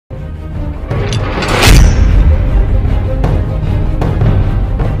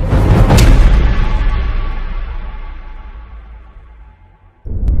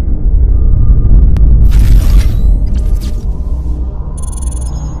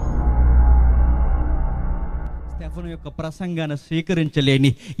Stephen యొక్క ప్రసంగాన్ని స్వీకరించలేని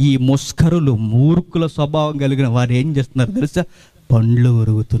ఈ ముస్కరులు, మూర్ఖుల స్వభావం కలిగిన వారు ఏం చేస్తున్నారు తెలుసా? పండ్లు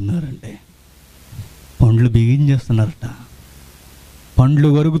ఒరుగుతున్నారండి. పండ్లు బిగించేస్తున్నారట. పండ్లు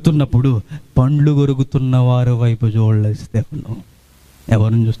ఒరుగుతున్నప్పుడు పండ్లు ఒరుగుతున్న వారి వైపు చూడలేదు స్టెఫను.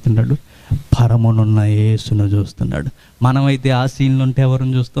 ఎవరిని చూస్తున్నాడు? పరమునున్న యేసును చూస్తున్నాడు. మనమైతే ఆ సీన్లు ఉంటే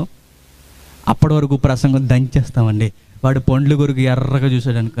ఎవరిని చూస్తాం? అప్పటి వరకు ప్రసంగం దంచేస్తామండి. వాడు పండ్లు కొరకు ఎర్రగా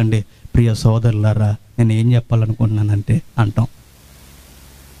చూసాడు అనుకోండి, ప్రియ సోదరులారా నేను ఏం చెప్పాలనుకుంటున్నానంటే అంటాం.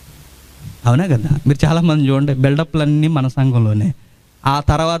 అవునా కదా? మీరు చాలామంది చూడండి, బిల్డప్లన్నీ మన సంఘంలోనే. ఆ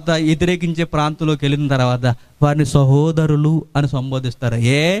తర్వాత వ్యతిరేకించే ప్రాంతంలోకి వెళ్ళిన తర్వాత వారిని సహోదరులు అని సంబోధిస్తారు.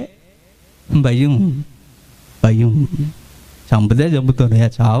 భయం భయం చంపుతే చంపుతాను.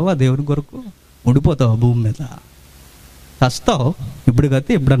 చావా దేవుని కొరకు? ఉండిపోతావు భూమి మీద, చస్తావు. ఇప్పుడు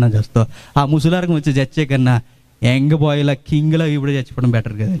కత్తి ఎప్పుడన్నా చేస్తావు. ఆ ముసలారికి వచ్చి చచ్చే కన్నా యంగ్ బాయ్లా కింగ్లా ఇప్పుడు చచ్చిపోవడం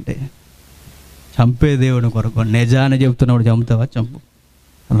బెటర్ కదండి. చంపే దేవుని కొరకు నిజాన్ని చెబుతున్నప్పుడు చంపుతావా? చంపు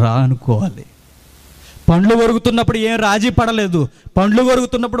రా అనుకోవాలి. పండ్లు కొరుకుతున్నప్పుడు ఏం రాజీ పడలేదు. పండ్లు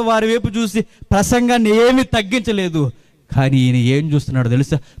కొరుకుతున్నప్పుడు వారి వైపు చూసి ప్రసంగాన్ని ఏమీ తగ్గించలేదు. కానీ ఈయన ఏం చూస్తున్నాడు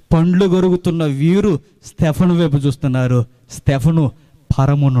తెలుసా? పండ్లు కొరుకుతున్న వీరు స్టెఫను వైపు చూస్తున్నారు. స్టెఫను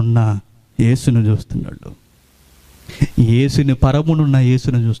పరమునున్న యేసును చూస్తున్నాడు. యేసుని, పరమునున్న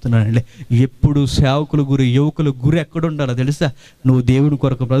యేసును చూస్తున్నాడండి. ఎప్పుడు సేవకుల గురి, యువకుల గురి ఎక్కడుండాలో తెలుసా? నువ్వు దేవుని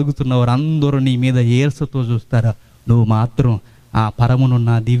కొరకు బ్రతుకుతున్న వారు అందరూ నీ మీద ఏర్సతో చూస్తారా? నువ్వు మాత్రం ఆ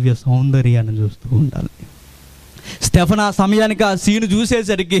పరమునున్న దివ్య సౌందర్యాన్ని చూస్తూ ఉండాలి. స్టెఫన్ ఆ సమయానికి ఆ సీను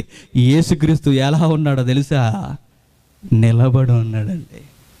చూసేసరికి యేసుక్రీస్తు ఎలా ఉన్నాడో తెలుసా? నిలబడి ఉన్నాడండి.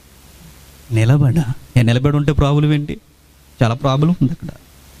 నిలబడి ఉంటే ప్రాబ్లం ఏంటి? చాలా ప్రాబ్లం ఉంది అక్కడ.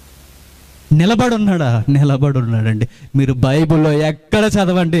 నిలబడి ఉన్నాడండి. మీరు బైబిల్లో ఎక్కడ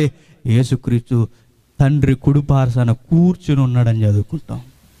చదవండి, యేసుక్రీస్తు తండ్రి కుడిపార్శ్వాన కూర్చుని ఉన్నాడని చదువుకుంటాం.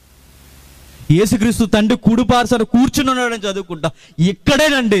 యేసుక్రీస్తు తండ్రి కుడిపార్శ్వాన కూర్చుని ఉన్నాడని చదువుకుంటాం.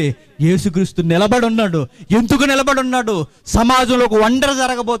 ఇక్కడేనండి యేసుక్రీస్తు నిలబడి ఉన్నాడు. ఎందుకు నిలబడి ఉన్నాడు? సమాజంలో ఒక వండర్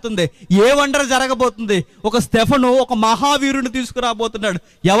జరగబోతుంది. ఏ వండర్ జరగబోతుంది? ఒక స్టెఫను ఒక మహావీరుని తీసుకురాబోతున్నాడు.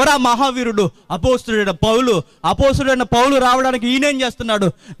 ఎవరా మహావీరుడు? అపోస్తుడైన పౌలు. అపోస్తుడైన పౌలు రావడానికి ఈయనేం చేస్తున్నాడు?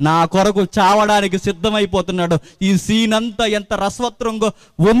 నా కొరకు చావడానికి సిద్ధమైపోతున్నాడు. ఈ సీన్ అంతా ఎంత రసవత్రంగా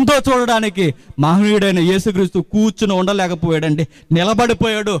ఉందో చూడడానికి మహనీయుడైన యేసుక్రీస్తు కూర్చుని ఉండలేకపోయాడండి,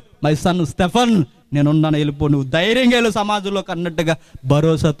 నిలబడిపోయాడు. మై సన్ స్టెఫన్, నేనున్నాను, వెళ్ళిపో, నువ్వు ధైర్యంగా వెళ్ళు సమాజంలోకి అన్నట్టుగా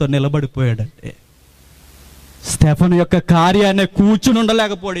భరోసాతో నిలబడిపోయాడంటే. స్టెఫను యొక్క కార్యాన్ని కూర్చుని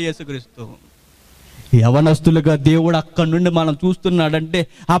ఉండలేకపోయాడు యేసుక్రీస్తు. యవనస్తులుగా దేవుడు అక్కడి నుండి మనం చూస్తున్నాడంటే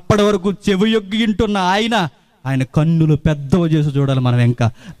అప్పటి వరకు చెవియొగ్గి వింటున్న ఆయన కన్నులు పెద్దవి చేసి చూడాలి మనం. ఇంకా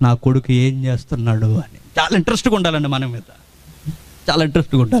నా కొడుకు ఏం చేస్తున్నాడు అని చాలా ఇంట్రెస్ట్గా ఉండాలండి మన మీద, చాలా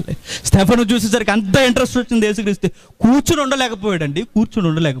ఇంట్రెస్ట్గా ఉండాలి. స్టెఫను చూసేసరికి అంత ఇంట్రెస్ట్ వచ్చింది యేసుక్రీస్తు. కూర్చుని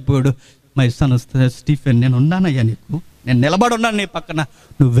ఉండలేకపోయాడు. మై సన్ స్టీఫెన్, నేను ఉన్నానయ్యా నీకు, నేను నిలబడి ఉన్నాను నీ పక్కన,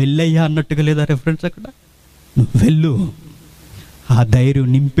 నువ్వు వెళ్ళయ్యా అన్నట్టుగా లేదా రెఫరెన్స్ అక్కడ? నువ్వు వెళ్ళు. ఆ ధైర్యం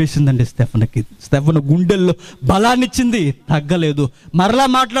నింపేసిందండి స్టెఫన్కి. స్టెఫన్ గుండెల్లో బలాన్నిచ్చింది, తగ్గలేదు. మరలా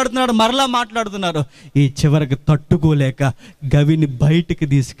మాట్లాడుతున్నారు. ఈ చివరికి తట్టుకోలేక గవిని బయటికి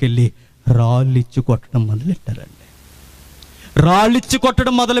తీసుకెళ్ళి రాళ్ళిచ్చి కొట్టడం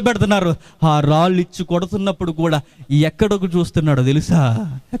మొదలు పెడుతున్నారు. ఆ రాళ్ళు ఇచ్చి కొడుతున్నప్పుడు కూడా ఎక్కడికి చూస్తున్నాడో తెలుసా?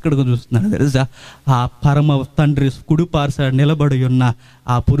 ఆ పరమ తండ్రి కుడిపార్శ్వ నిలబడి ఉన్న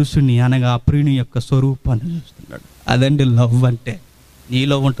ఆ పురుషుని, అనగా ఆ ప్రియుని యొక్క స్వరూపాన్ని చూస్తున్నాడు. అదండి లవ్ అంటే.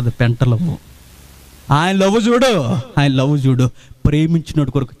 నీలో ఉంటుంది పెంట లవ్. ఆయన లవ్ చూడు.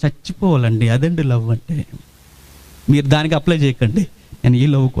 ప్రేమించినోడి కొరకు చచ్చిపోవాలండి. అదండి లవ్ అంటే. మీరు దానికి అప్లై చేయకండి, నేను ఈ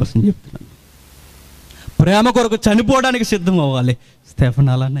లవ్ కోసం చెప్తున్నాను. ప్రేమ కొరకు చనిపోవడానికి సిద్ధం అవ్వాలి. స్టెఫన్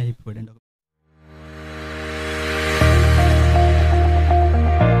అలానే అయిపోయాడు.